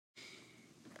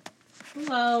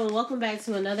Hello, and welcome back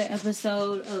to another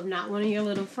episode of Not One of Your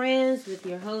Little Friends with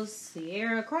your host,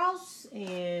 Sierra Cross,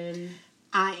 and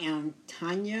I am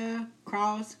Tanya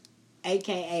Cross,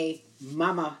 a.k.a.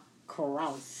 Mama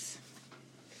Cross.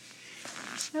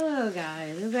 hello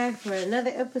guys. We're back for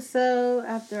another episode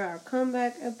after our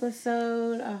comeback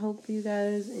episode. I hope you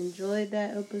guys enjoyed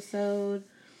that episode.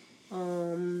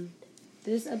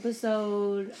 This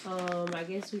episode, I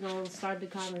guess we're going to start the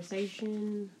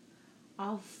conversation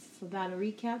off about a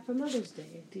recap for Mother's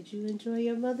Day. Did you enjoy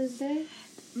your Mother's Day?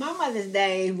 My Mother's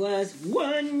Day was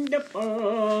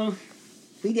wonderful.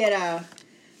 We did a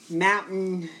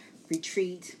mountain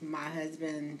retreat. My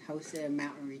husband hosted a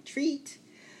mountain retreat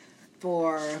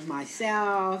for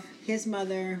myself, his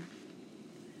mother,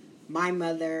 my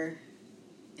mother,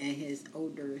 and his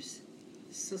older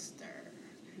sister.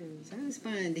 So it was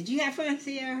fun. Did you have fun,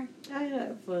 Sierra? I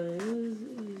had fun. It was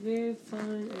very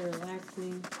fun and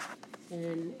relaxing,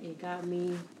 and it got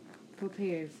me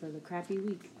prepared for the crappy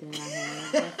week that I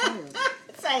had that followed.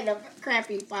 Say the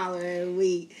crappy following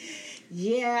week.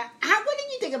 Yeah. What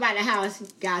did you think about the house,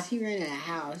 guys? He rented a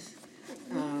house.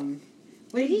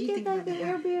 What Did he you get think that about at the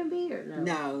house? Airbnb or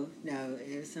no? No.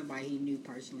 It was somebody he knew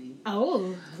personally.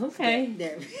 Oh, okay.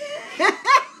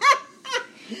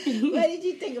 What did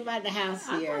you think about the house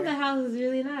I here? thought the house was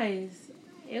really nice.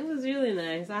 It was really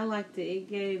nice. I liked it. It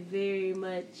gave very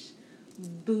much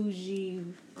bougie,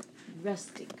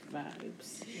 rustic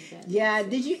vibes. Yeah,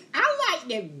 I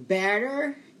liked it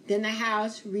better than the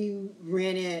house we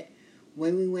rented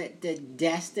when we went to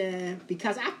Destin,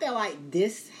 because I felt like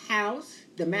this house,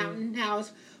 the mountain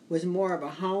house, was more of a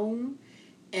home,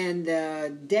 and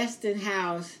the Destin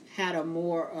house had a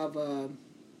more of a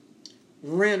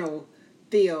rental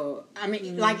feel. I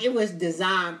mean, like it was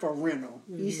designed for rental.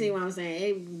 You see what I'm saying?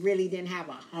 It really didn't have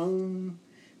a home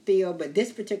feel, but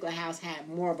this particular house had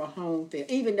more of a home feel.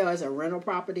 Even though it's a rental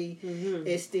property,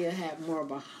 it still had more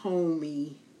of a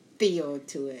homey feel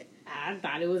to it. I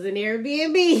thought it was an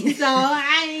Airbnb, so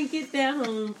I didn't get that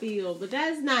home feel. But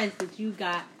that's nice that you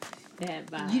got that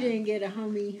vibe. You didn't get a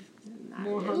homey,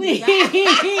 more really. homey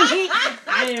vibe?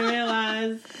 I didn't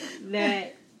realize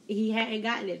that he hadn't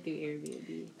gotten it through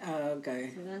Airbnb. Oh,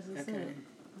 okay. So that's what's Okay. up.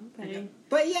 Okay.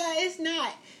 But yeah, it's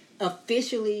not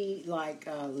officially like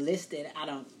listed. I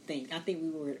don't think. I think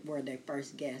we were their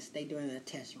first guests. They doing a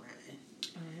test run.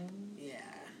 Yeah.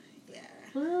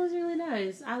 Well, it was really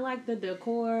nice. I liked the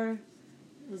decor.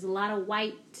 It was a lot of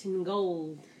white and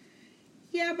gold.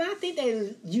 Yeah, but I think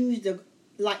they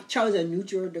chose a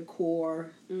neutral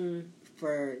decor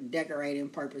for decorating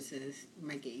purposes,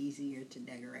 make it easier to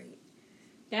decorate.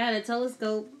 They had a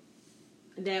telescope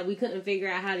that we couldn't figure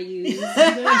out how to use. They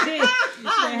had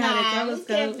a telescope. We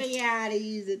couldn't figure out how to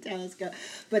use the telescope.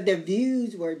 But the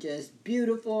views were just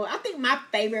beautiful. I think my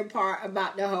favorite part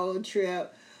about the whole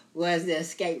trip was the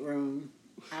escape room.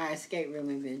 Our escape room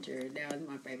adventure. That was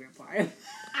my favorite part.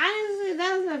 Honestly,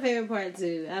 that was my favorite part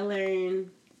too. I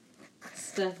learned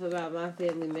stuff about my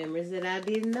family members that I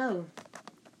didn't know.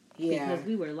 Yeah. Because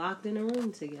we were locked in a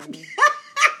room together.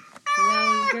 So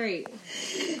that was great.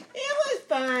 It was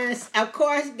fun. Of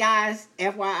course, guys,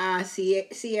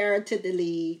 FYI, Sierra took the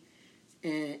lead.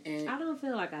 And I don't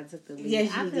feel like I took the lead.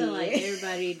 Yes, I you feel did. like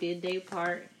everybody did their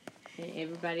part and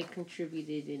everybody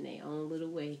contributed in their own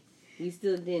little way. We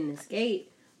still didn't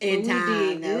escape. in but time, we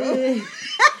did though. good.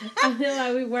 I feel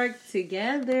like we worked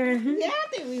together. Yeah, I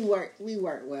think we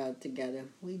worked well together.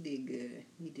 We did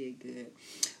good.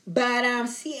 But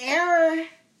Sierra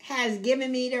has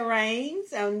given me the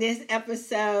reins on this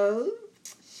episode.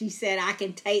 She said I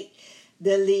can take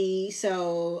the lead.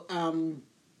 So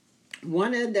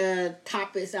one of the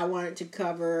topics I wanted to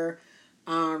cover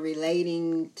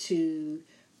relating to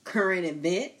current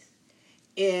events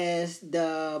is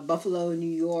the Buffalo, New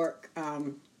York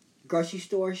grocery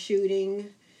store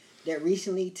shooting that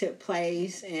recently took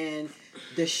place. And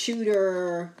the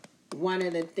shooter, one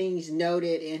of the things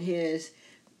noted in his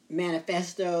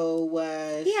manifesto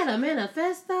was... He had a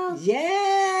manifesto?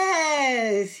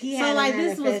 Yes! He had so, a like,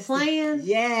 this was manifesto. planned?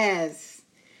 Yes.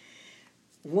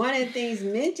 One of the things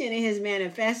mentioned in his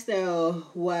manifesto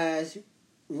was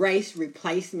race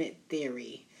replacement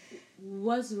theory.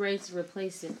 What's race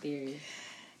replacement theory?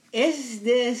 It's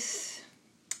this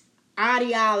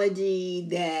ideology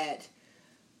that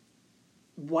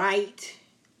white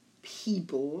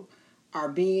people are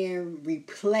being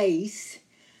replaced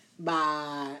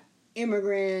by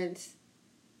immigrants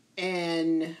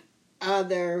and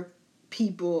other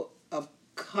people of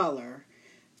color,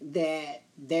 that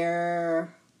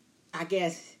their, I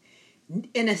guess,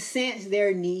 in a sense,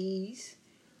 their needs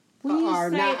are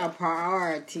not a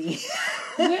priority.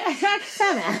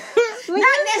 Shut up. not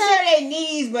necessarily their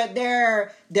needs, but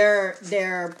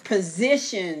their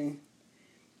position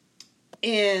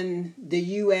in the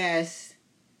U.S.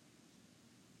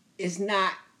 is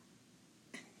not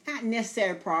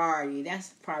necessarily priority. That's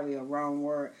probably a wrong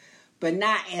word, but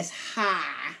not as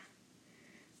high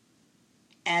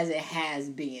as it has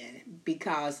been,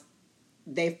 because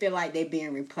they feel like they're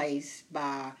being replaced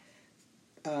by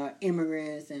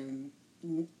immigrants and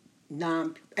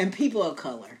people of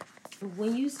color.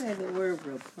 When you say the word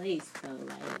replace, though,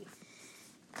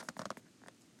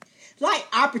 like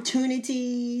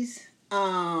opportunities,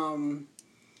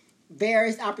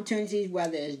 various opportunities,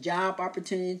 whether it's job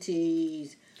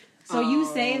opportunities. So you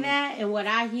say that, and what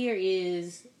I hear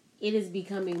is it is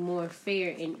becoming more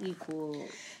fair and equal.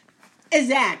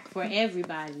 Exactly. For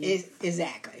everybody.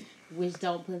 Exactly. Which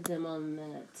don't put them on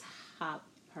the top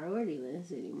priority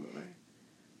list anymore.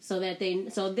 So that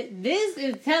this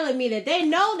is telling me that they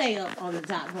know they up on the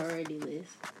top priority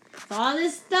list. So all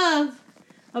this stuff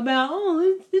about,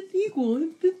 it's equal,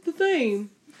 it's the same.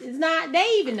 It's not, they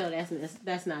even know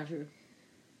that's not true.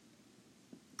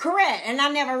 Correct. And I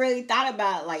never really thought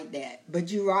about it like that.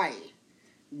 But you're right.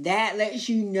 That lets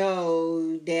you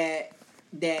know that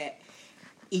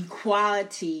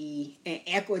equality and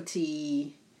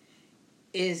equity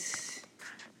is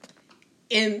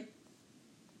in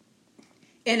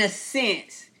a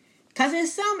sense, because in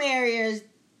some areas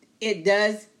it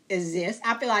does exist.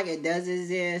 I feel like it does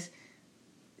exist.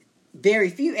 Very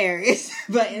few areas,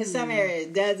 but in some areas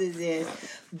it does exist.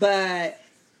 But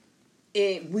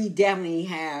we definitely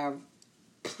have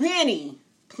plenty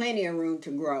of room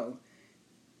to grow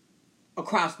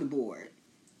across the board.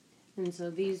 And so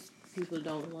these people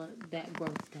don't want that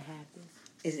growth to happen.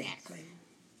 Exactly.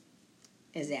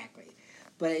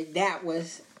 But that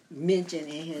was mentioned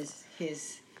in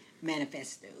his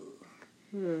manifesto.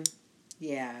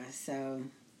 Yeah, so.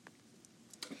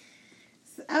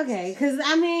 Okay, because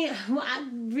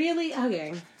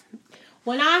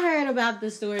when I heard about the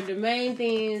story, the main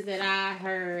things that I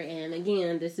heard, and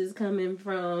again, this is coming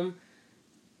from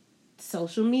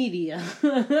social media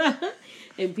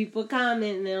and people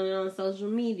commenting on social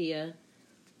media.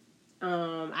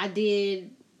 I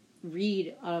did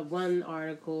read one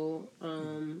article,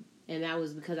 and that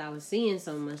was because I was seeing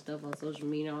so much stuff on social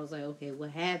media. I was like, okay, what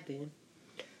happened?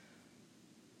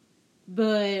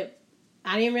 But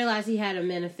I didn't realize he had a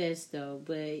manifesto,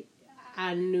 but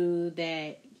I knew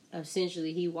that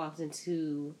essentially he walked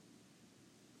into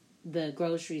the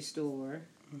grocery store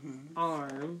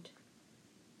armed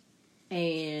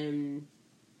and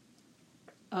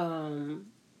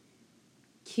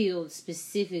killed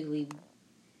specifically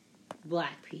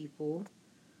black people.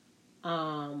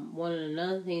 One of the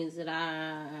other things that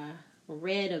I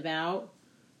read about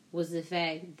was the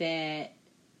fact that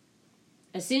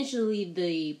essentially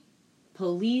the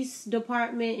police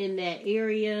department in that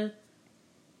area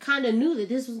kind of knew that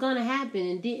this was going to happen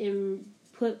and didn't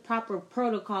put proper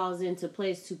protocols into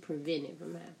place to prevent it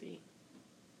from happening.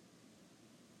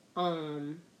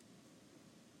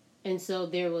 And so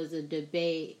there was a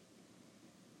debate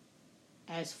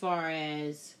as far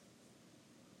as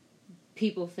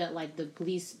people felt like the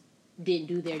police didn't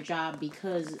do their job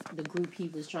because the group he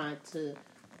was trying to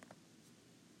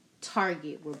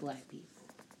target were black people.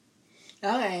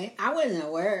 Okay, I wasn't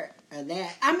aware of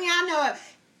that. I mean, I know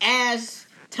as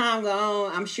time goes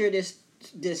on, I'm sure this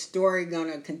story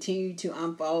gonna continue to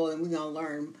unfold, and we're gonna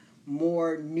learn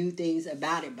more new things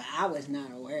about it. But I was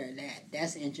not aware of that.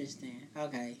 That's interesting.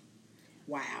 Okay,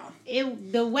 wow.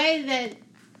 The way that,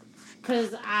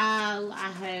 because I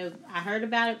heard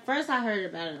about it. First, I heard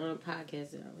about it on a podcast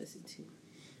that I listened to,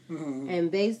 and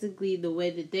basically the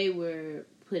way that they were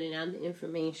putting out the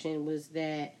information was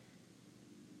that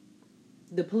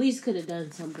the police could have done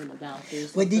something about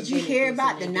this. Well, did you hear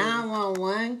about the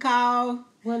 911 call?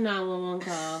 What 911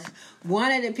 call?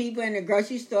 One of the people in the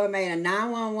grocery store made a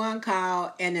 911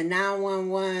 call, and the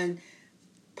 911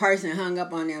 person hung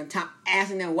up on them,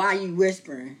 asking them, "Why are you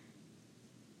whispering?"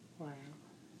 Wow.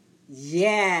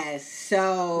 Yes.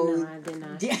 So no, I did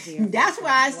not hear that's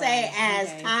why I say,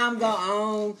 as time go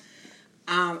on,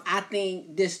 I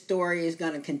think this story is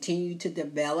going to continue to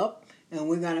develop. And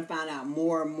we're going to find out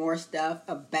more and more stuff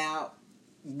about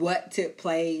what took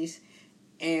place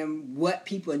and what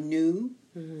people knew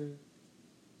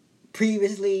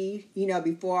previously,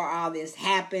 before all this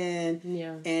happened,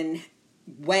 and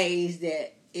ways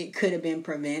that it could have been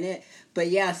prevented. But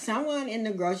yeah, someone in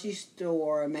the grocery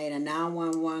store made a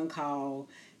 911 call,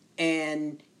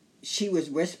 and she was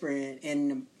whispering,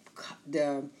 and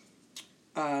the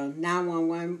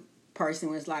 911 person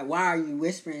was like, "Why are you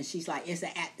whispering?" She's like, "It's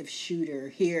an active shooter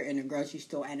here in the grocery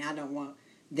store, and I don't want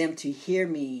them to hear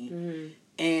me.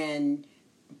 And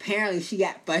apparently she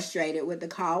got frustrated with the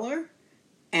caller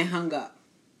and hung up.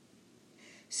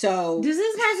 So does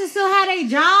this person still have a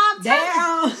job?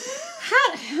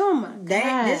 Oh my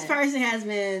God. This person has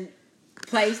been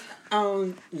placed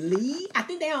on leave. I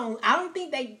don't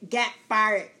think they got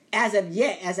fired as of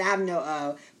yet, as I know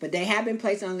of, but they have been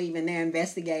placed on leave and they're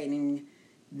investigating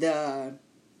the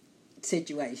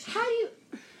situation. How do you?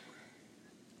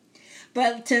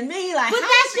 But to me, like, but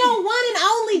that's your one and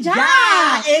only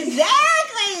job.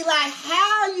 Exactly. Like,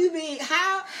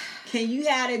 how can you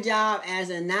have a job as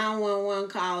a 911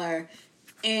 caller?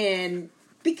 And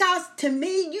because to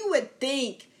me, you would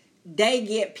think they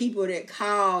get people that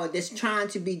call that's trying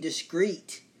to be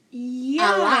discreet.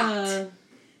 Yeah. A lot.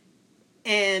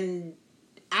 And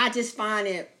I just find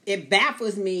it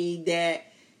baffles me that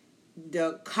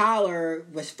the caller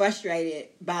was frustrated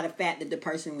by the fact that the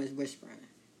person was whispering.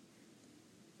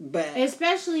 But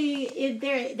especially if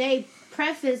they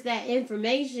preface that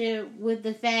information with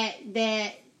the fact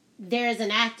that there's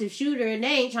an active shooter and they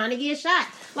ain't trying to get shot.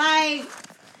 Like,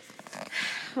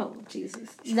 oh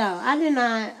Jesus! No, I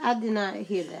did not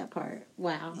hear that part.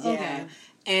 Wow. Yeah. Okay.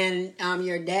 And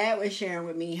your dad was sharing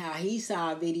with me how he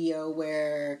saw a video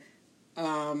where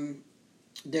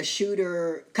the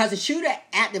shooter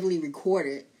actively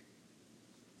recorded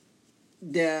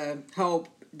the whole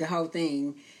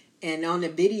thing. And on the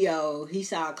video, he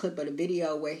saw a clip of the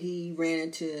video where he ran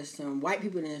into some white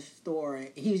people in the store.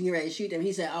 And he was getting ready to shoot them.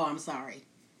 He said, "Oh, I'm sorry,"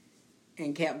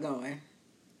 and kept going.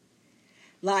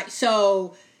 Like,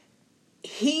 so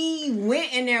he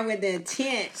went in there with the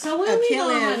intent. So when we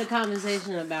gonna have a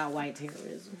conversation about white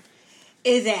terrorism?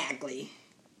 Exactly,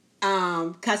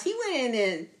 because he went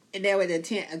in there with the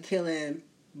intent of killing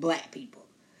black people,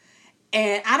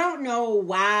 and I don't know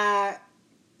why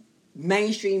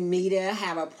mainstream media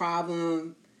have a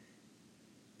problem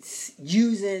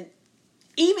using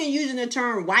the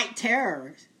term white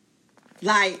terrorists.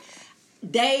 Like,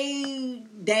 they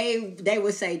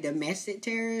would say domestic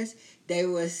terrorists. They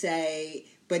would say,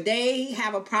 but they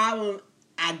have a problem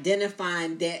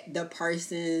identifying that the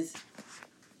person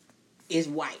is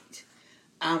white.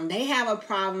 They have a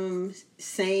problem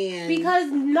saying,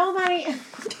 because nobody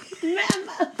in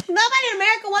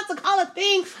America wants to call a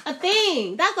thing a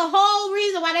thing. That's the whole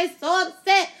reason why they're so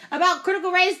upset about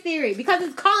critical race theory, because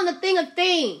it's calling a thing a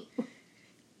thing.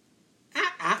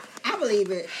 I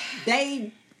believe it.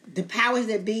 The powers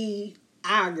that be,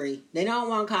 I agree. They don't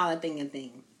want to call a thing a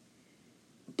thing.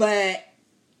 But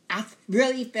I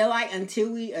really feel like until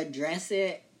we address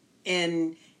it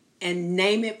and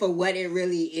name it for what it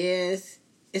really is,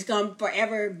 it's going to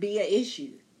forever be an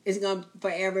issue. It's going to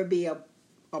forever be a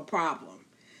problem.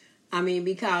 I mean,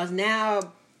 because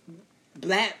now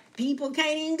black people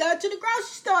can't even go to the grocery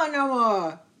store no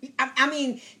more. I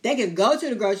mean, they can go to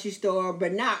the grocery store,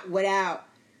 but not without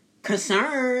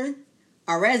concern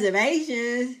or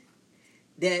reservations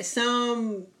that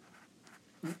some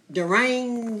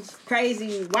deranged,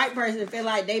 crazy white person feel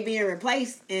like they being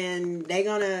replaced and they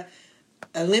gonna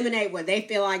eliminate what they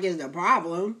feel like is the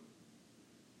problem,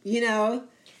 you know,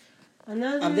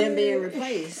 of them being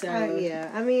replaced. So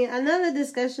yeah, I mean, another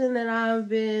discussion that I've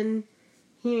been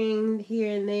hearing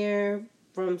here and there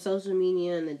from social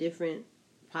media and the different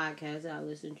podcasts I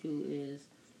listen to is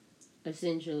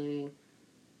essentially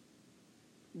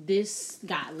this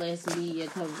got less media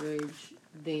coverage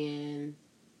than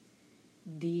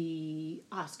the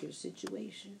Oscar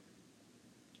situation,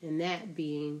 and that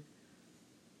being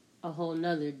a whole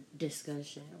nother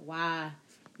discussion. Why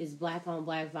is black on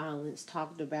black violence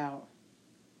talked about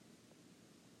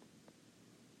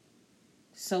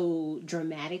so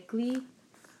dramatically,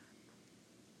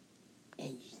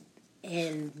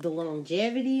 and the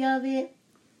longevity of it,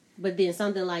 but then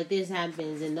something like this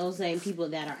happens and those same people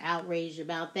that are outraged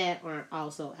about that aren't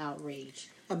also outraged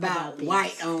about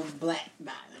white on black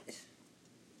violence?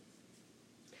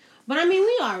 But I mean,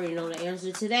 we already know the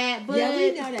answer to that. But yeah,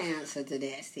 we know the answer to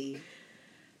that, Steve.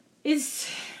 It's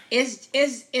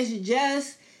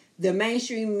just the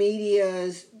mainstream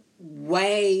media's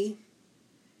way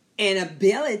and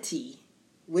ability,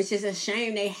 which is a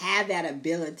shame they have that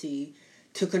ability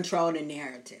to control the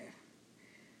narrative.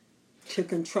 To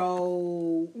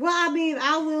control... Well, I mean,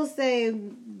 I will say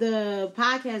the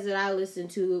podcast that I listen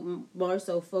to more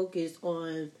so focus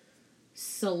on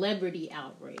celebrity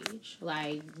outrage.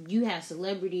 Like, you have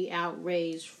celebrity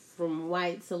outrage from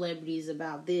white celebrities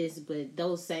about this, but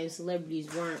those same celebrities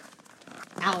weren't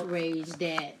outraged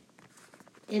that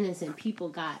innocent people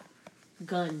got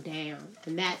gunned down.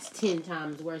 And that's 10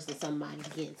 times worse than somebody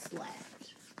getting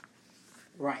slapped.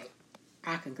 Right.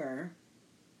 I concur.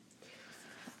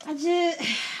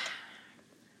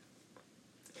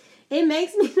 It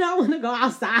makes me not want to go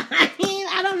outside.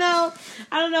 I don't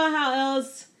know how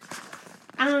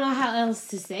else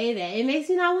to say that. It makes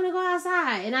me not want to go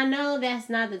outside. And I know that's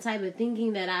not the type of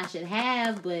thinking that I should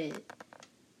have, but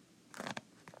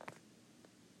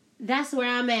that's where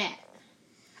I'm at.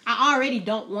 I already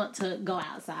don't want to go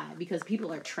outside because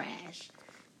people are trash.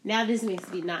 Now this makes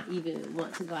me not even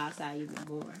want to go outside even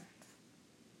more.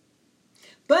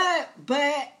 But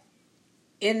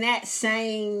in that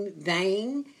same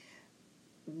vein,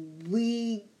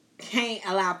 we can't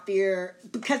allow fear,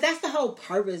 because that's the whole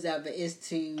purpose of it, is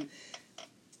to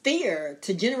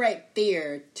generate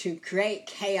fear, to create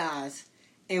chaos,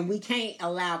 and we can't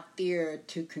allow fear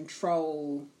to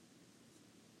control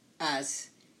us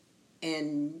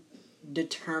and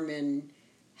determine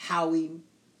how we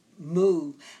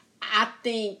move. I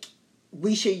think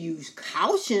we should use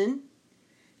caution,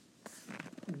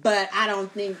 but I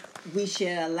don't think we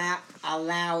should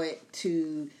allow it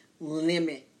to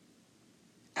limit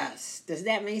us. Does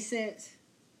that make sense?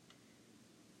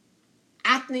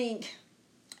 I think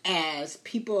as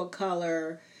people of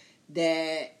color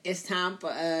that it's time for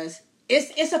us.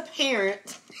 It's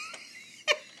apparent.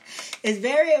 It's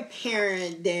very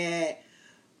apparent that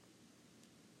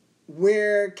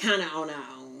we're kind of on our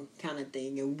own kind of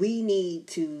thing, and we need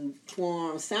to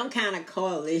form some kind of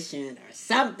coalition or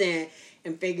something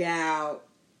and figure out,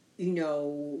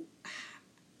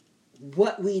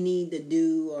 what we need to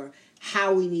do or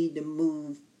how we need to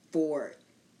move forward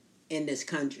in this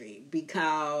country,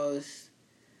 because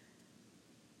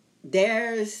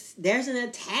there's an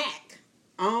attack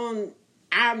on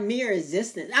our mere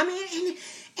existence. I mean,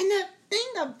 and the thing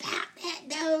about that,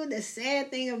 though, the sad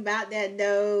thing about that,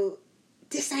 though,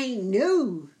 this ain't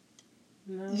new.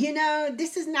 No.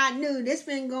 This is not new. This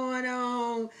been going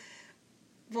on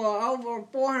for over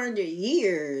 400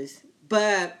 years.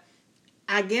 But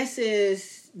I guess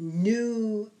it's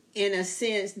new in a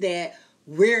sense that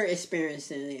we're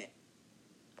experiencing it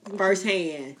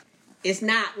firsthand. It's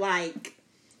not like...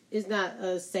 It's not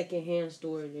a secondhand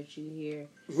story that you hear.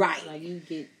 Right. Like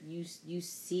you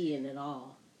seeing it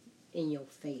all in your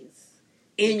face.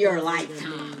 In your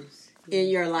lifetime. In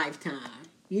your lifetime.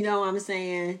 You know what I'm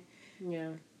saying?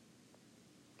 Yeah.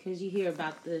 Because you hear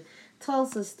about the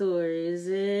Tulsa stories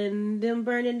and them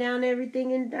burning down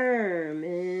everything in Durham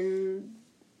and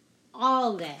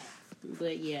all that.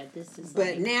 But yeah, this is.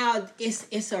 But now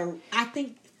I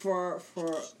think for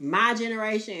my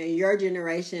generation and your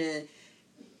generation,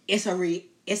 it's our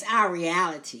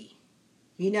reality.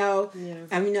 Yeah.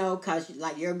 Because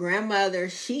like your grandmother,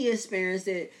 she experienced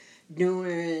it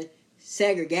during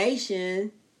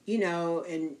segregation,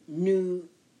 and knew.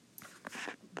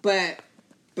 But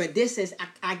this is,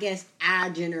 I guess, our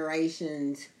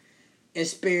generation's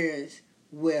experience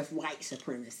with white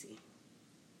supremacy.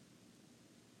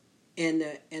 And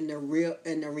the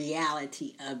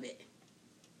reality of it,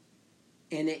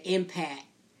 and the impact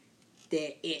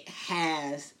that it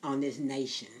has on this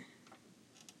nation.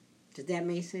 Does that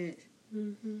make sense?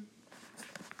 Mm-hmm.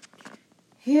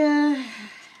 Yeah,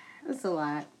 it's a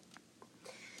lot.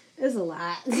 It's a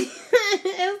lot.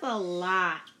 It's a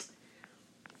lot.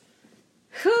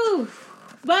 Whew.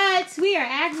 But we are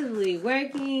actively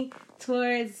working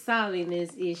towards solving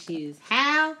these issues.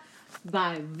 How?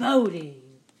 By voting.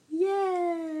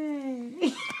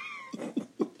 Yay!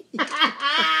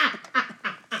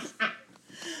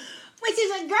 Which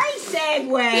is a great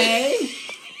segue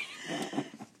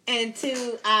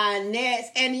into our next.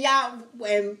 And y'all,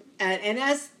 and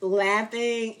us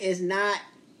laughing is not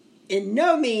in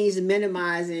no means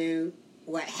minimizing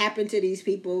what happened to these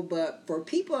people, but for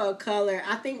people of color,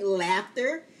 I think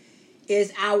laughter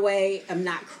is our way of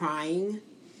not crying.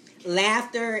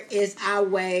 Laughter is our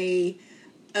way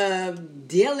of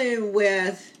dealing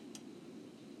with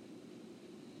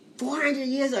 400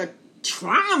 years of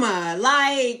trauma.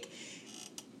 Like,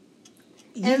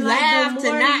 you laugh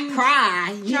to not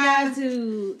cry. Try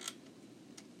to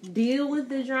deal with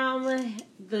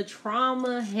the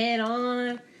trauma head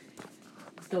on,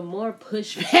 the more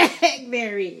pushback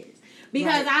there is.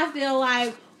 Because right. I feel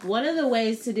like one of the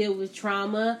ways to deal with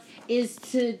trauma is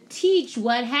to teach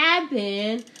what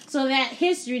happened so that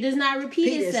history does not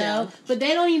repeat itself. But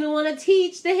they don't even want to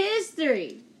teach the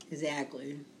history.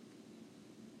 Exactly.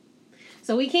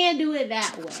 So we can't do it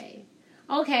that way.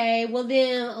 Okay, well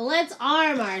then let's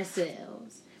arm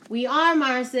ourselves. We arm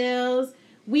ourselves,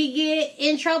 we get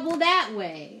in trouble that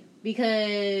way.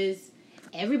 Because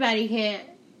everybody can't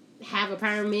have a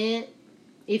permit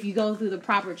if you go through the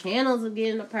proper channels of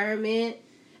getting a permit.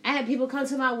 I had people come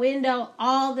to my window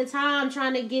all the time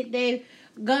trying to get their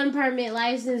gun permit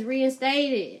license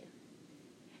reinstated.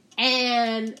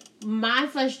 And my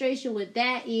frustration with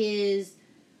that is,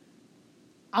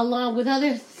 along with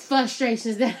other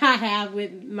frustrations that I have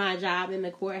with my job in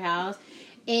the courthouse,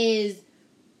 is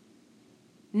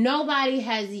nobody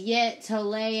has yet to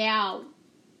lay out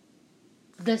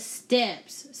the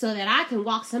steps so that I can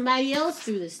walk somebody else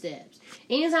through the steps.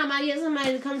 Anytime I get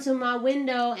somebody to come to my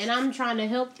window and I'm trying to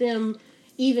help them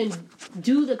even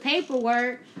do the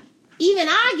paperwork, even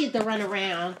I get to run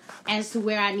around as to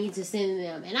where I need to send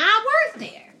them. And I work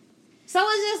there. So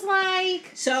it's just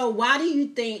like... So why do you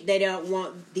think they don't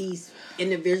want these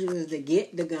individuals to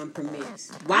get the gun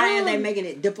permits? Why are they making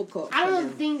it difficult for them? I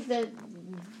don't think that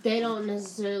they don't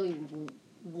necessarily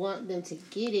want them to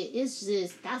get it. It's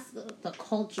just, that's the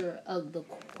culture of the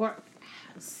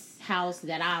courthouse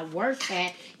that I work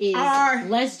at, is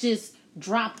let's just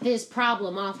drop this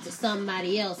problem off to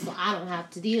somebody else so I don't have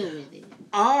to deal with it.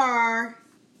 Or,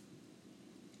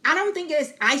 I don't think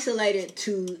it's isolated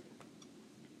to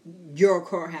your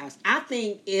courthouse. I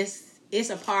think it's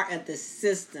a part of the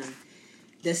system.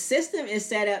 The system is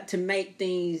set up to make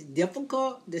things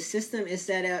difficult. The system is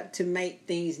set up to make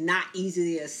things not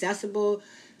easily accessible,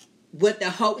 with the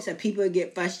hopes that people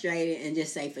get frustrated and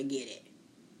just say, forget it.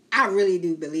 I really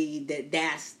do believe that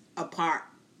that's a part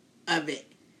of it.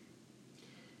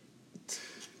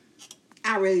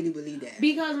 I really do believe that.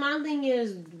 Because my thing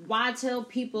is, why tell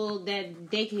people that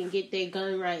they can get their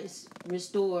gun rights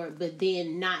restored, but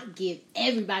then not give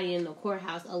everybody in the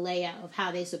courthouse a layout of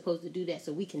how they're supposed to do that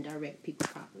so we can direct people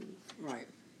properly? Right.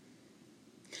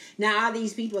 Now, are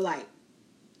these people like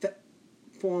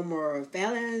former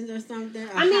felons or something?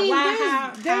 I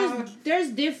mean,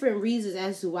 there's different reasons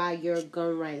as to why your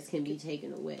gun rights can be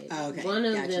taken away. Oh, okay. One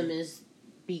of them is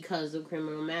because of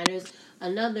criminal matters.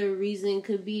 Another reason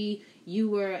could be you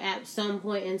were at some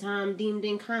point in time deemed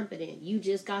incompetent. You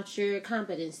just got your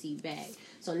competency back.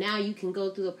 So now you can go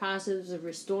through the process of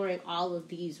restoring all of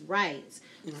these rights.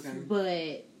 Okay.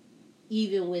 But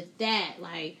even with that,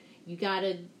 like, you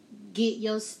gotta get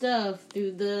your stuff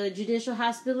through the judicial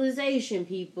hospitalization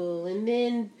people, and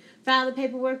then file the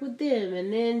paperwork with them,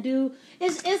 and then do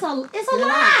it's a lot.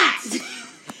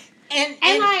 and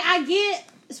like, I get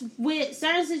with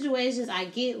certain situations, I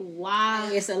get why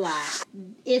it's a lot.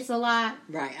 It's a lot,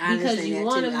 right? I because you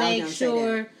want to make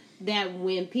sure that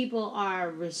when people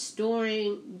are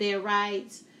restoring their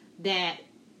rights, that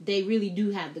they really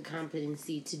do have the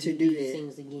competency to do these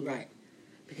things again, right?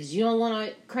 Because you don't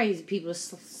want crazy people to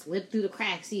slip through the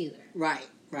cracks either. Right.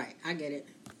 I get it.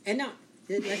 And no,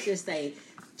 let's just say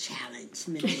challenge,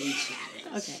 mentally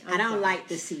challenge. Okay, I don't like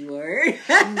the C word.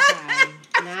 I'm sorry.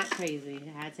 Not crazy.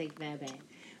 I take that back.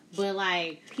 But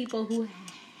like, people who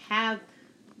have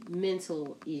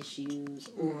mental issues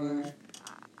or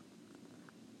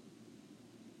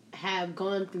have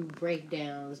gone through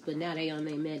breakdowns, but now they on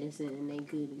their medicine and they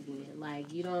good again.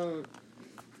 Like, you don't...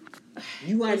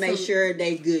 You want to make sure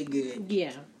they good.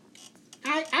 Yeah.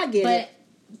 I get it.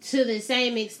 But to the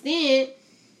same extent,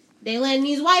 they letting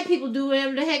these white people do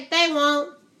whatever the heck they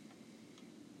want,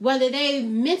 whether they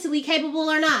mentally capable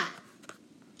or not.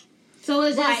 So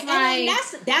it's just like...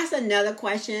 And that's another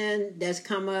question that's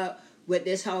come up with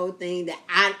this whole thing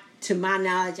that to my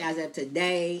knowledge, as of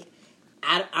today,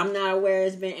 I'm not aware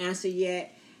it's been answered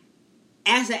yet.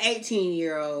 As an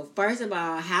 18-year-old, first of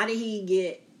all, how did he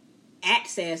get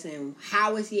access, and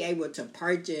how was he able to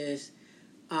purchase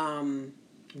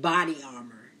body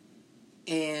armor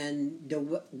and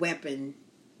the weapon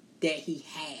that he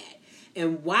had,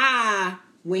 and why,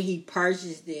 when he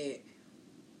purchased it,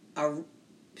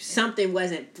 something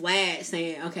wasn't flagged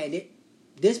saying, okay,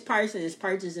 this person is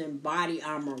purchasing body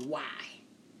armor.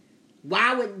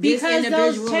 Why would this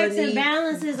individual those checks and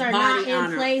balances are not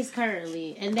in place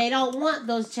currently, and they don't want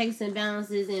those checks and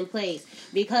balances in place,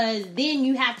 because then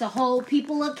you have to hold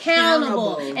people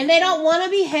accountable. And they don't want to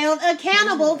be held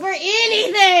accountable for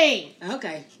anything.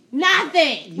 Okay,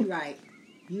 nothing. You right,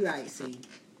 C.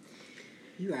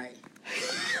 You right.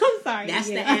 I'm sorry. That's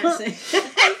the answer.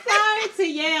 I'm sorry to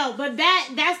yell, but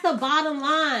that's the bottom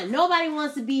line. Nobody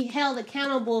wants to be held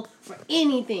accountable for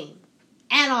anything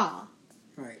at all.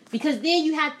 Right. Because then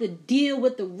you have to deal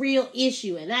with the real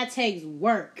issue, and that takes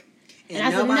work. And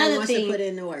that's nobody wants to put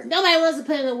in the work. Nobody wants to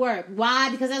put in the work. Why?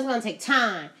 Because that's going to take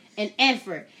time and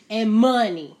effort and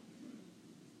money.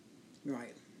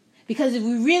 Right. Because if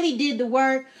we really did the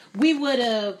work, we would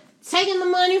have taken the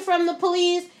money from the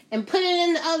police and put it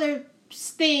in the other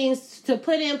things to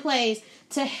put in place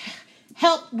to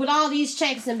help with all these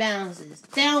checks and balances.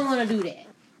 They don't want to do that.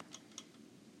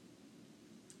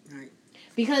 Right.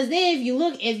 Because then if you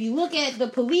look at the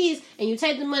police and you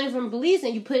take the money from police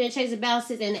and you put it in checks and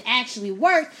balances and it actually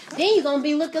works, then you're gonna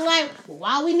be looking like, well,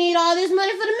 why we need all this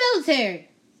money for the military?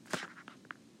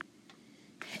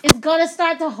 It's gonna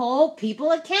start to hold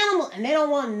people accountable, and they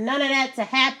don't want none of that to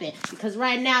happen because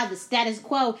right now the status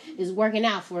quo is working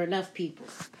out for enough people.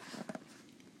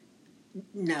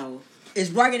 No,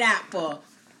 it's working out for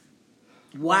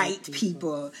white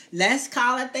people. Let's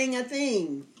call a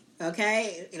thing.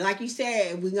 Okay? Like you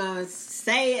said, we're going to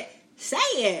say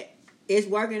it. It's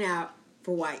working out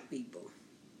for white people.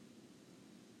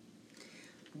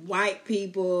 White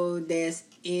people that's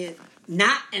in,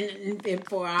 not, and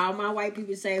for all my white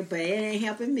people say, but it ain't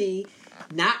helping me.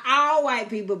 Not all white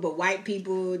people, but white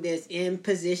people that's in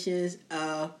positions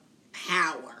of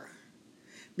power.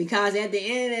 Because at the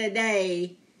end of the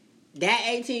day, that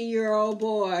 18-year-old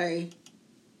boy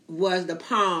was the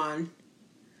pawn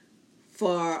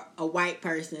for a white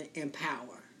person in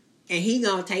power. And he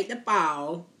gonna take the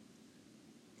fall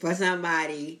for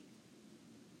somebody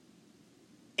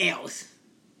else.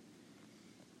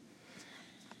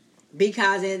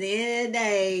 Because at the end of the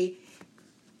day,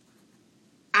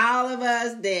 all of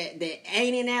us that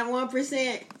ain't in that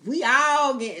 1%, we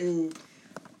all getting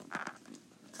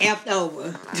effed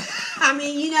over. I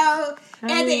mean, you know,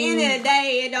 at the end of the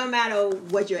day, it don't matter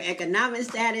what your economic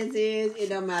status is. It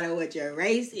don't matter what your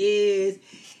race is.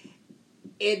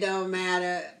 It don't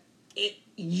matter.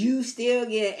 You still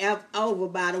get effed over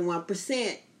by the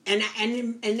 1%. And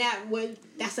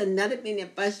that's another thing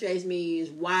that frustrates me is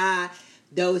why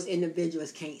those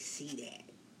individuals can't see that.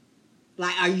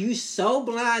 Like, are you so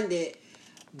blinded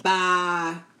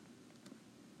by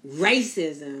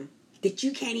racism that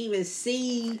you can't even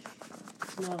see?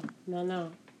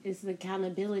 No. It's an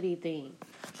accountability thing.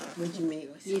 What do you mean?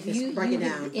 Break it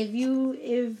down.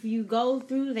 If you go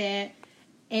through that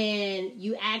and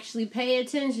you actually pay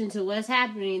attention to what's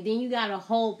happening, then you gotta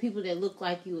hold people that look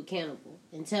like you accountable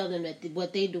and tell them that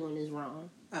what they doing is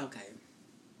wrong. Okay.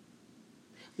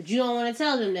 But you don't want to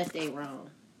tell them that they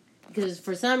wrong. Because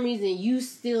for some reason you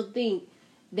still think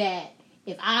that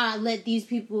if I let these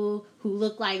people who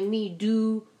look like me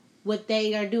do what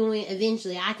they are doing,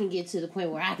 eventually I can get to the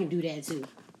point where I can do that too.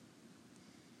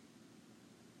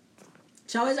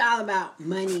 So it's all about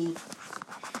money,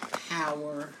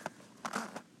 power.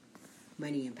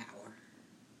 Money and power.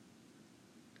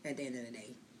 At the end of the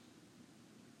day.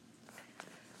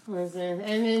 Listen,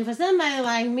 and then for somebody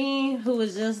like me who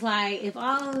was just like, if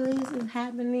all of this is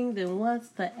happening, then what's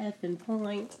the effing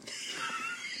point?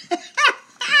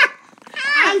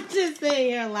 I'm just sitting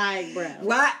here like, bro.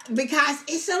 What? Because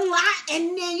it's a lot.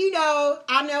 And then, you know,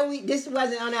 I know this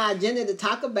wasn't on our agenda to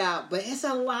talk about, but it's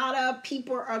a lot of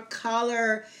people of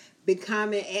color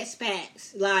becoming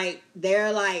expats. Like,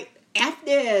 they're like, F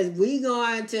this, we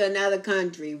going to another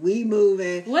country. We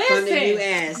moving from the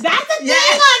U.S. That's a thing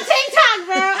on TikTok,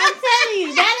 bro. I'm telling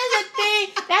you. That is a thing.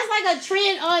 That's like a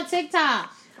trend on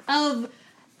TikTok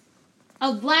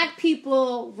of black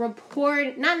people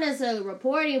not necessarily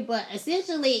reporting, but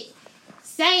essentially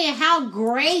saying how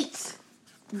great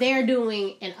they're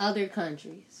doing in other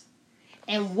countries.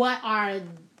 And what's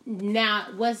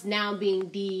now being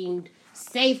deemed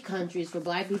safe countries for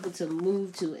black people to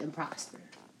move to and prosper.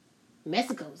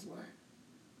 Mexico's one.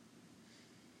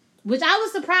 Which I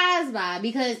was surprised by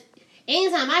because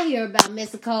anytime I hear about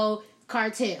Mexico,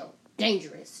 cartel,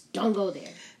 dangerous, don't go there.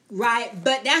 Right,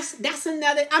 but that's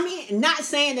another, I mean, not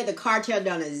saying that the cartel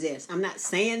don't exist. I'm not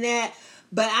saying that,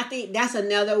 but I think that's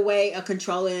another way of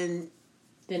controlling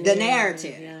the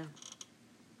narrative.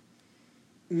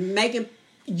 Yeah.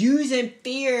 Using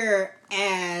fear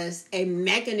as a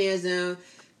mechanism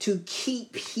to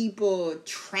keep people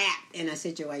trapped in a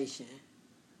situation.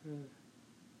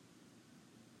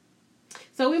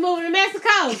 So we moving to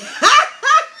Mexico.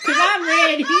 Because I'm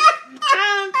ready.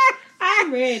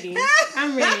 I'm ready,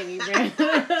 bro.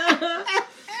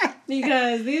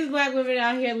 Because these black women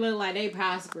out here look like they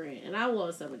prospering. And I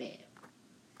want some of that.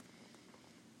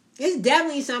 It's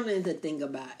definitely something to think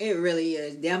about. It really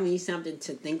is. Definitely something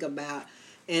to think about.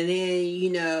 And then,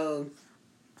 you know...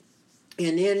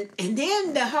 And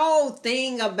then the whole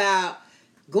thing about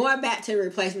going back to the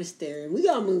replacement theory, we're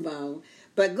going to move on,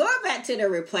 but going back to the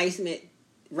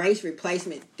race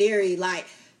replacement theory, like,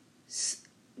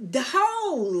 the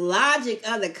whole logic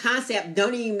of the concept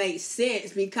don't even make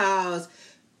sense because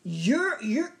you're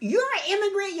an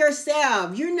immigrant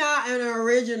yourself. You're not an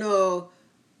original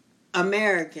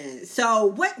American. So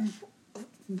what...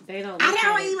 They don't. I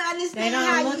don't even understand. They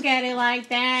don't look at it like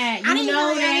that. I don't even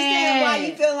understand why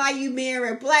you feel like you being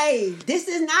replaced. This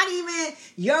is not even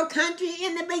your country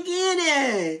in the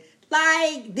beginning.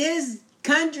 Like this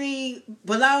country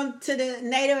belonged to the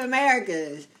Native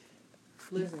Americans.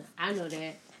 Listen, I know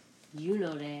that. You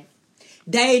know that.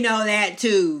 They know that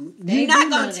too. You're not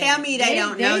going to tell me they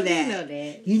don't know that. Know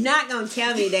that. You're not going to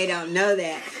tell me they don't know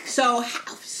that. So,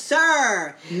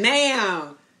 sir,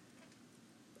 ma'am.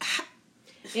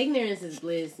 Ignorance is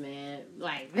bliss, man.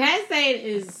 Like, that saying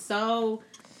is so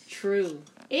true.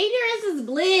 Ignorance is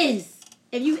bliss.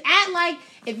 If you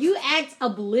act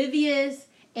oblivious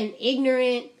and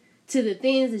ignorant to the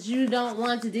things that you don't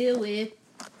want to deal with,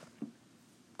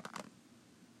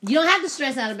 you don't have to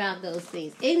stress out about those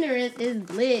things. Ignorance is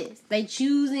bliss. They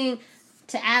choosing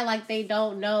to act like they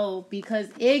don't know because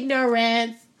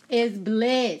ignorance is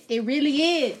bliss. It really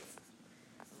is.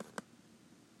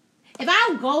 If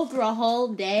I go through a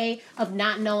whole day of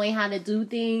not knowing how to do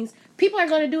things, people are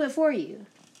going to do it for you.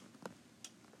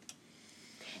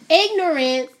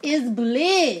 Ignorance is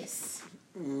bliss.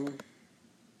 Mm.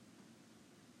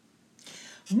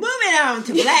 Moving on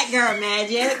to Black Girl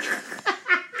Magic.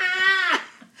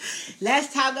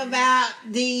 Let's talk about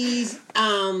these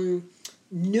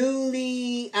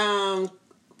newly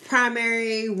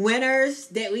primary winners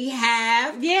that we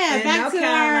have. Yeah, back to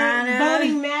our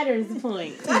voting matters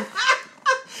point.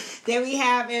 That we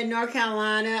have in North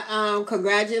Carolina.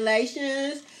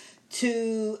 Congratulations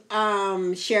to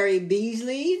Sherry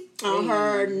Beasley on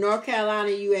her North Carolina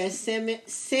U.S.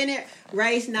 Senate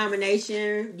race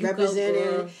nomination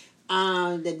representing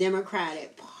the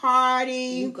Democratic Party.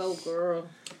 You go, girl.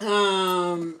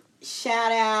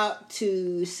 Shout out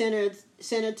to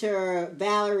Senator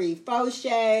Valerie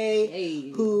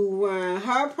Fauché, who won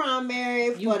her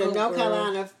primary for the North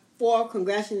Carolina 4th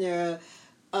Congressional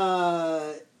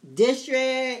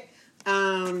District.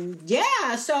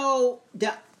 So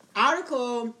the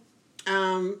article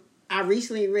I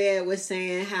recently read was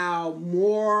saying how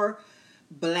more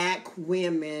Black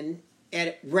women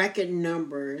at record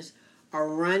numbers are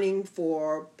running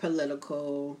for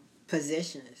political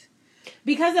positions.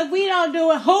 Because if we don't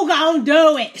do it, who gonna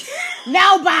do it?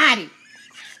 Nobody.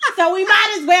 So we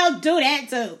might as well do that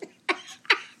too.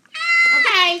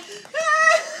 Okay?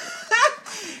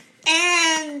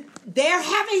 And they're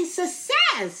having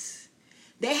success.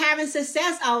 They're having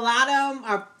success. A lot of them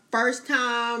are first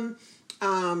time,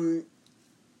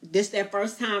 this their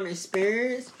first time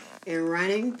experience in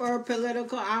running for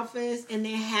political office, and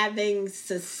they're having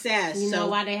success. You know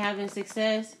why they're having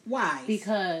success? Why?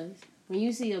 Because when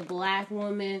you see a Black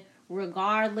woman,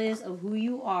 regardless of who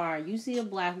you are, you see a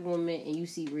Black woman and you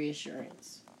see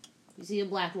reassurance. You see a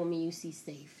Black woman, you see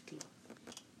safety.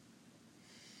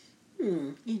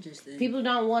 Interesting. People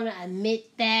don't want to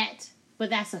admit that,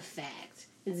 but that's a fact.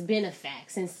 It's been a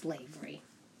fact since slavery.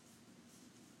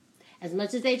 As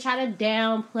much as they try to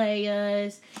downplay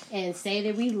us and say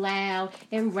that we loud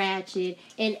and ratchet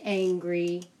and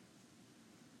angry,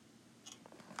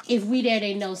 if we there,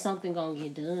 they know something gonna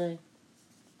get done.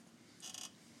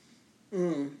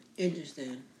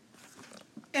 Interesting.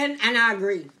 And I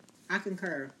agree. I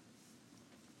concur.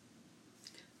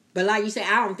 But like you said,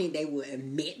 I don't think they would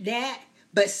admit that.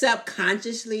 But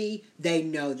subconsciously, they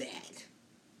know that.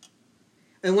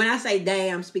 And when I say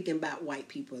they, I'm speaking about white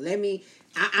people. I'm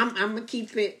gonna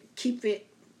keep it.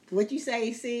 What you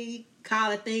say? See,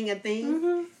 call a thing a thing.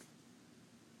 Mm-hmm.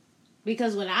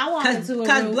 Because when I walk into a room,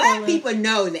 because Black people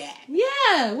know that.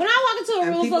 Yeah, when I walk into a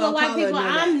room full of white people,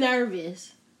 I'm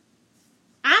nervous.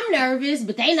 I'm nervous,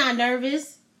 but they not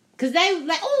nervous. Because they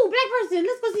like, oh, Black person,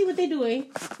 let's go see what they doing.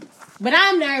 But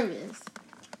I'm nervous.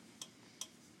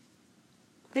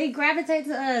 They gravitate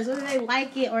to us, whether they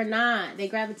like it or not. They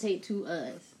gravitate to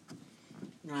us.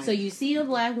 Right. So you see a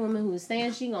Black woman who's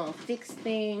saying she gonna fix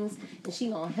things and she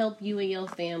gonna help you and your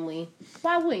family.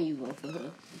 Why wouldn't you vote for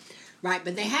her? Right,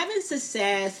 but they're having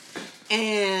success,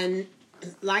 and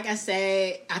like I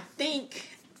said, I think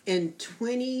in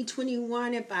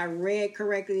 2021, if I read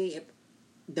correctly,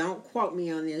 don't quote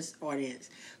me on this, audience,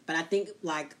 but I think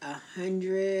like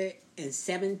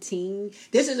 117.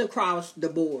 This is across the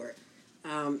board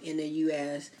in the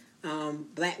U.S.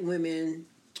 Black women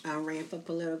ran for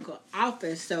political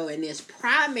office. So in this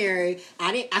primary,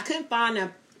 I couldn't find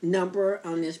a number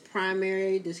on this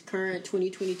primary, this current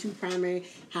 2022 primary,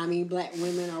 how many Black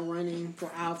women are running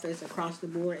for office across the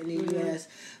board in the U.S.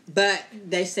 But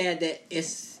they said that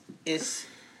it's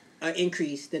an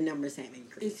increase. The numbers have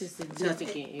increased. It's a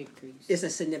significant increase. It's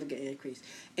a significant increase.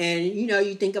 And,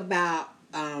 you think about,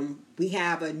 we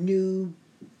have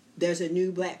there's a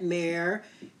new Black mayor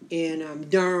in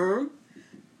Durham,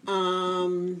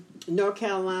 North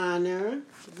Carolina.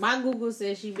 My Google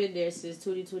says she's been there since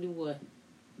 2021.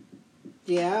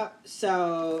 Yeah.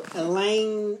 So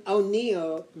Elaine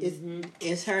O'Neill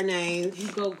is her name.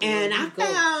 You go, girl. And I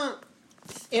found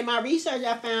in my research,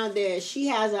 I found that she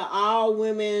has an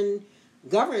all-women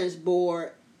governance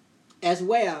board as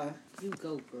well. You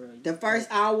go, girl. The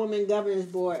first all-women governance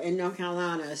board in North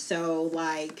Carolina. So,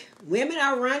 like, women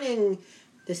are running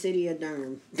the city of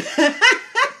Durham.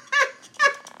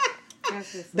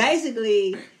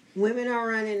 Basically, women are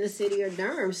running the city of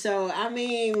Durham. So, I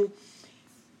mean,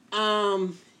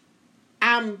 I'm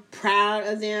proud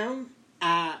of them.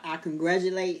 I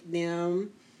congratulate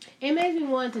them. It makes me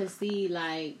want to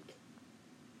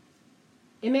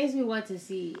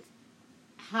see,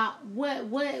 how what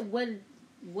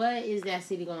is that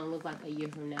city going to look like a year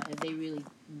from now if they really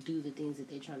do the things that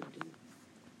they're trying to do.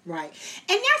 Right.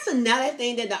 And that's another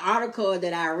thing that the article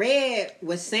that I read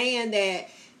was saying, that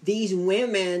these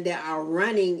women that are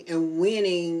running and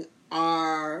winning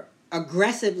are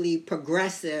aggressively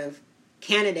progressive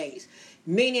candidates.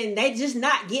 Meaning they just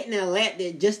not getting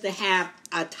elected just to have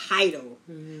a title.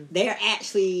 Mm-hmm. They're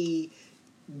actually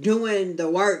doing the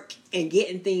work and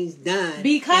getting things done. And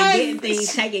getting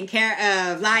things taken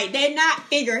care of. Like, they're not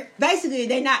figureheads.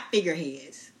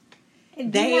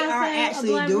 They are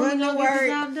actually doing the work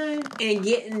and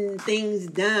getting things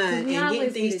done and getting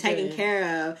things taken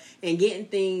care of and getting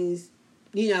things,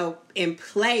 in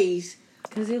place.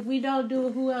 Because if we don't do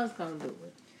it, who else gonna do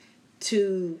it?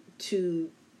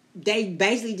 They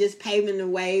basically just paving the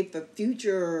way for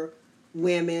future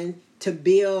women to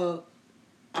build.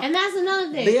 And that's another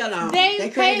thing. Build on.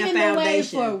 They paving the way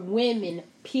for women,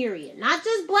 period. Not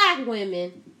just black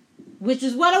women, which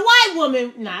is what a white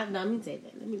woman... let me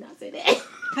not say that.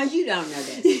 Because you don't know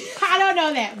that. I don't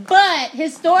know that. But,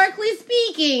 historically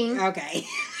speaking... Okay.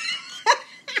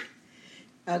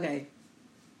 Okay.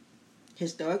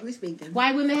 Historically speaking.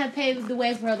 White women have paved the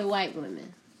way for other white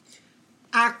women.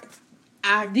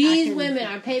 These women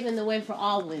are paving the way for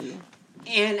all women.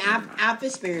 And I've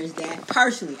experienced that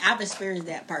personally.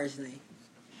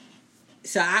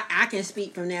 So I can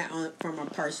speak from that from a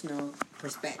personal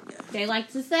perspective. They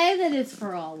like to say that it's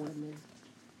for all women.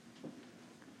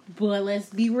 But let's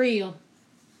be real.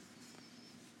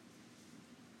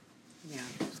 Yeah.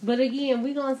 But again,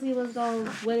 we're going to see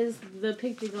what is the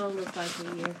picture going to look like a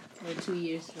year or 2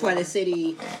 years for the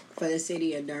city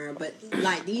of Durham. But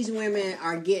like, these women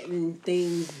are getting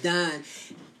things done.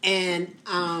 And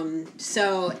I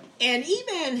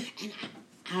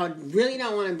really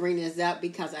don't want to bring this up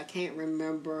because I can't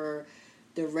remember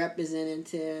the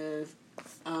representative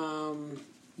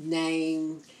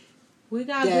name. We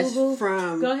got Google.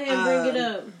 Go ahead and bring it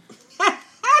up.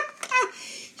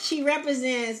 She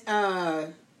represents,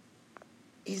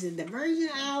 is it the Virgin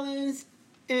Islands?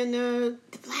 And the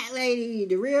black lady,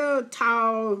 the real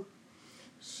tall.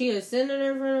 She a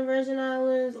senator from the Virgin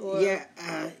Islands? Or?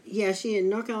 Yeah, she in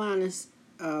North Carolina's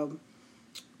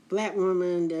black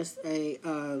woman that's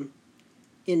in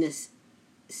the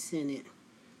Senate.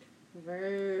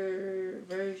 Virgin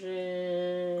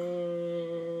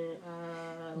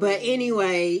Islands. But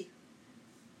anyway,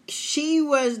 she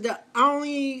was the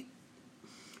only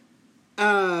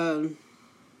one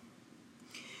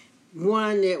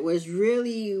that was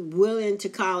really willing to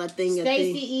call a thing a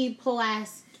thing. Stacey E.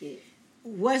 Plaskett.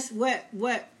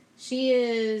 What? She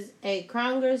is a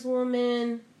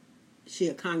congresswoman. She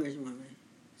a congresswoman.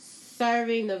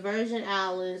 Serving the Virgin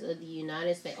Islands of the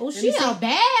United States. Oh, she a bad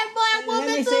black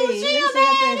woman too. She a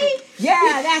baddie.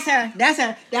 Yeah, that's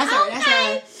her.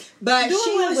 But doing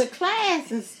she was with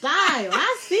class and style.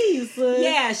 I see you, son.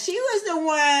 Yeah, she was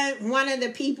one of the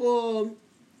people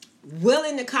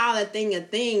willing to call a thing,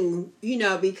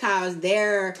 because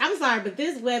they're... I'm sorry, but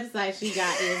this website she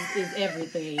got is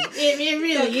everything. It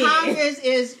really is. The Congress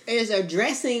is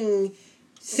addressing,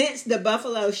 since the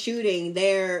Buffalo shooting,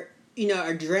 they're,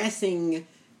 addressing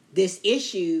this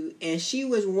issue, and she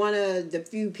was one of the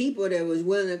few people that was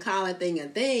willing to call a thing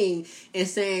and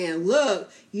saying, look,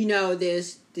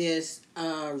 this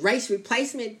race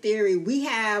replacement theory, we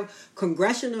have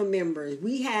congressional members,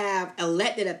 we have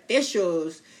elected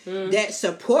officials that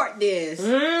support this,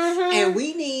 and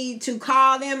we need to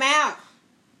call them out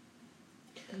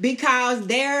because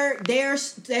they're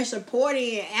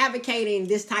supporting and advocating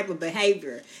this type of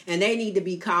behavior, and they need to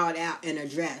be called out and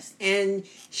addressed. And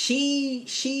she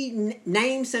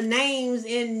named some names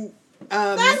in that's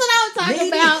what I was talking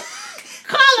about.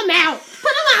 Call them out.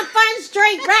 Put them on Front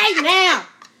Street right now.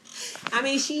 I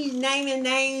mean, she's naming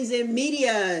names in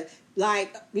media,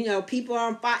 like, people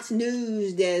on Fox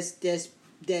News that's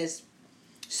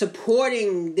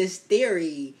supporting this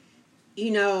theory.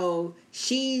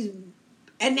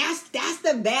 And that's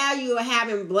the value of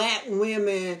having black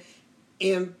women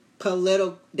in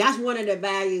That's one of the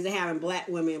values of having black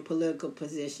women in political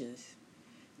positions.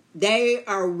 They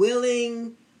are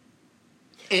willing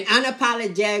and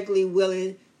unapologetically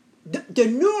willing. The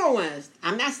newer ones,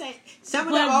 I'm not saying some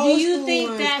of the old school ones. Do you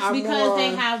think that's because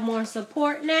they have more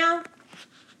support now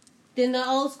than the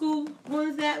old school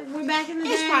ones that were back in the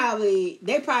day?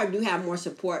 They probably do have more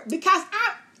support because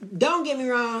don't get me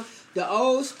wrong, the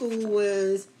old school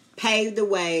ones paved the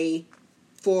way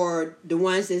for the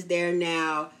ones that's there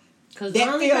now. Because the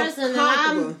only person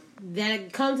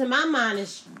that comes to my mind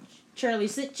is Shirley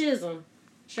Chisholm.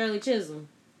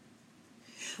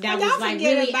 That was like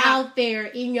really out there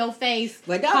in your face.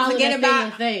 But don't forget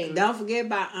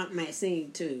about Aunt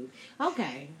Maxine too.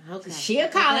 Okay. She'll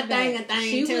call a thing a thing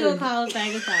she too. She will call a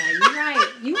thing a thing.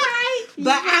 You're right.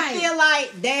 But I feel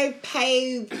like they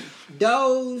paved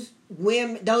those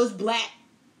women, those black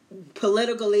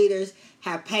political leaders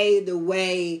have paved the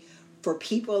way for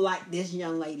people like this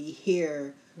young lady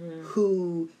here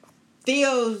who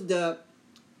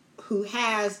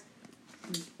has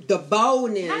the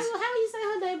boldness. How do you say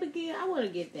her name again? I want to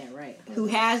get that right. Who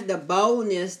has the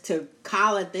boldness to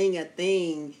call a thing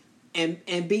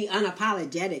and be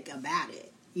unapologetic about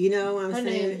it. You know what I'm saying?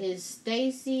 Her name is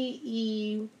Stacey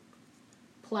E.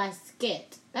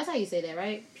 Plaskett. That's how you say that,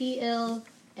 right? Plaskett.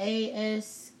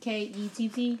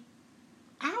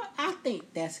 I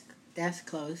think that's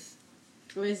close.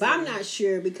 Listen, but I'm not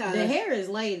sure because the hair is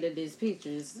laid in these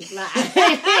pictures. Like,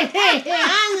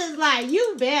 I'm just like,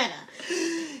 you better.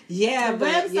 Yeah, the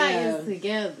website is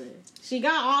together. She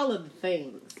got all of the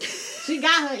things. She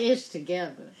got her ish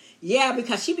together. Yeah,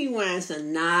 because she be wearing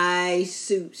some nice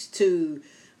suits too.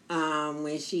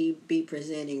 When she be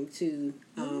presenting to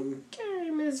okay,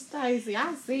 Miss Stacey,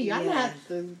 I see you. Yeah. I'm gonna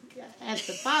have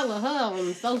to follow her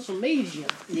on social media.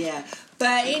 Yeah,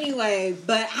 but anyway,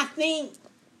 I think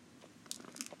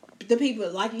the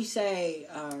people, like you say,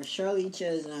 Shirley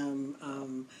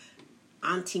Chisholm,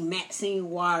 Auntie Maxine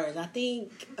Waters, I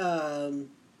think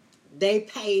they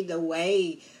paved the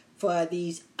way for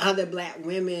these other black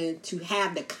women to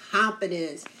have the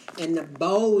confidence and the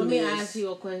boldness. Let me ask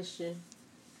you a question.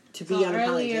 To be unapologetic.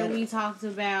 Earlier we talked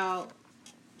about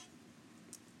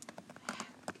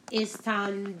it's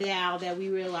time now that we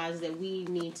realize that we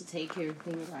need to take care of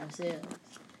things ourselves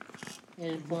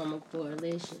and form a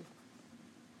coalition.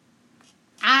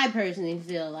 I personally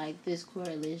feel like this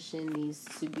coalition needs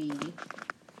to be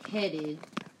headed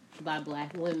by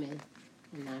black women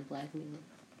and not black men.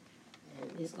 And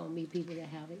it's going to be people that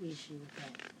have an issue with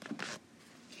that.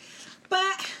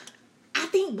 But I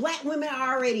think black women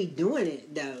are already doing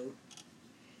it, though.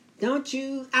 Don't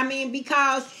you? I mean,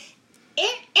 because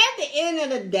at the end of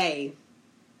the day,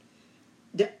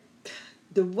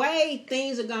 the way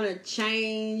things are going to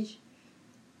change,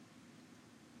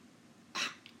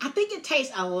 I think it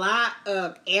takes a lot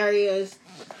of areas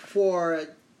for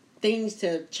things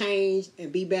to change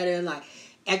and be better, like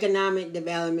economic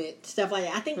development, stuff like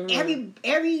that. I think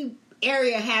every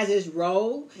area has its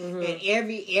role and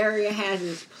every area has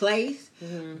its place.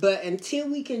 But until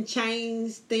we can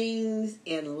change things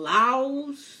in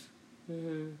laws,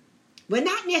 well,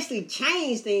 not necessarily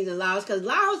change things in laws, because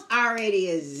laws already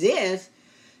exist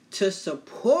to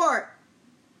support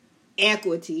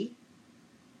equity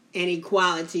and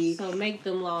equality. So make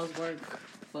them laws work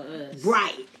for us.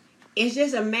 Right. It's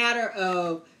just a matter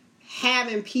of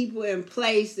having people in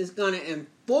place that's going to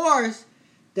enforce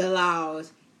the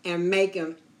laws and make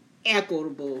them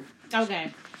equitable.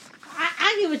 Okay.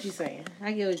 I get what you're saying.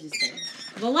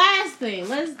 The last thing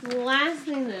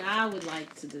that I would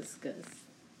like to discuss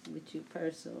with you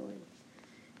personally.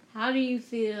 How do you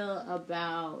feel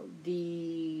about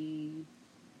the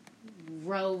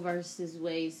Roe versus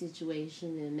Wade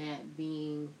situation and that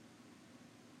being,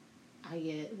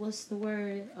 what's the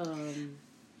word?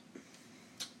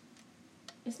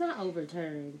 It's not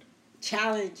overturned.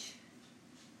 Challenge.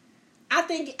 I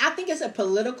think it's a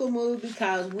political move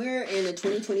because we're in the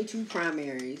 2022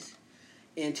 primaries.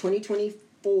 In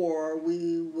 2024,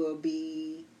 we will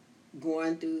be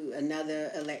going through another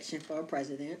election for a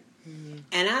president.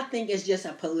 And I think it's just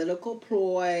a political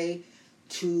ploy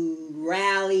to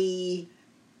rally.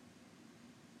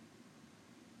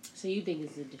 So you think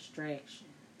it's a distraction?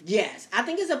 Yes. I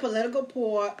think it's a political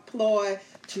ploy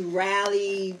to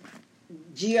rally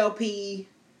GOP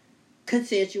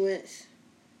constituents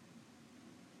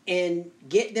and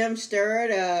get them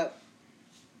stirred up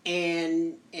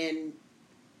and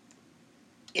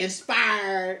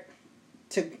inspired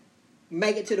to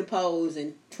make it to the polls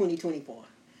in 2024.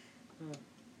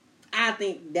 I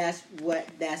think that's what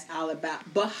that's all about.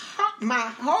 But my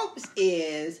hopes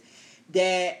is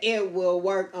that it will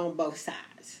work on both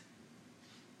sides.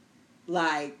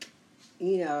 Like,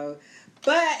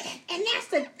 but, and that's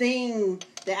the thing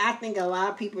that I think a lot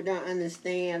of people don't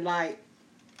understand. Like,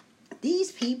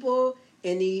 these people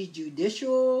in these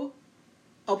judicial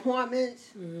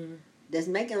appointments that's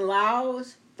making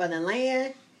laws for the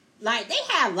land, like, they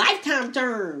have lifetime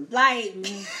terms. Like,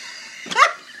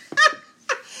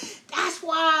 that's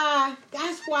why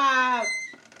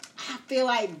I feel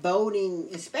like voting,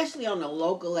 especially on the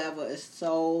local level, is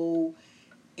so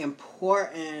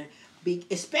important,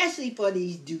 especially for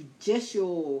these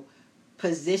judicial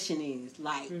positionings,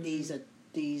 like these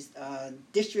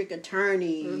district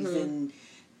attorneys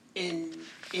and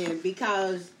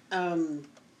because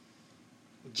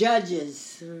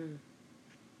judges,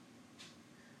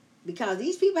 because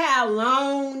these people have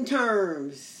long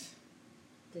terms.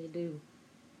 They do.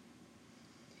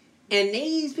 And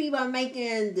these people are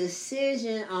making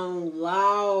decisions on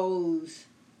laws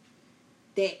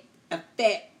that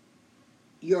affect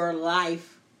your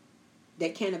life,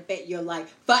 that can affect your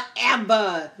life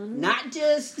forever. Not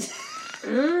just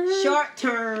short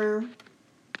term.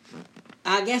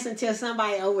 I guess until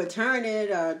somebody overturn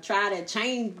it or try to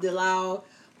change the law.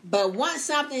 But once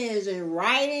something is in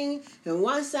writing, and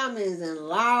once something is in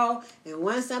law, and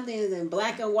once something is in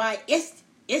black and white,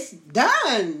 it's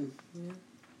done. Yeah.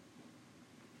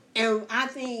 And I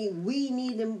think we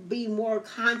need to be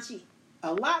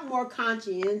a lot more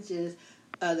conscientious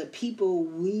of the people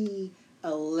we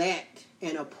elect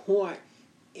and appoint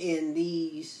in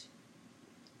these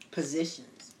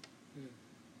positions.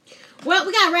 Well,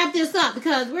 we gotta wrap this up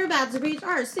because we're about to reach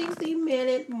our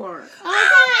 60-minute mark. Okay.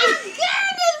 Oh, goodness,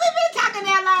 we've been talking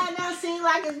that long. It don't seem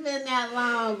like it's been that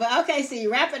long. But okay, see,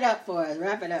 wrap it up for us.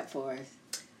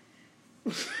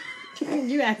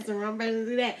 You asked the wrong person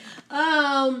to do that.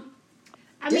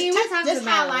 We're talking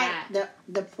about highlight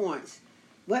the points.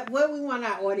 What we want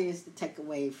our audience to take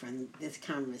away from this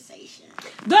conversation?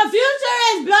 The future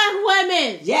is black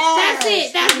women. Yes, that's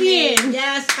it. That's the end.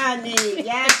 Yes, honey.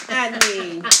 Yes,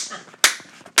 honey.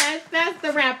 That's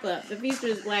the wrap up. The future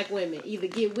is black women. Either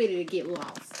get with it or get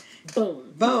lost.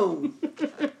 Boom. Boom.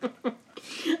 All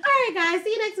right, guys. See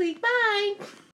you next week. Bye.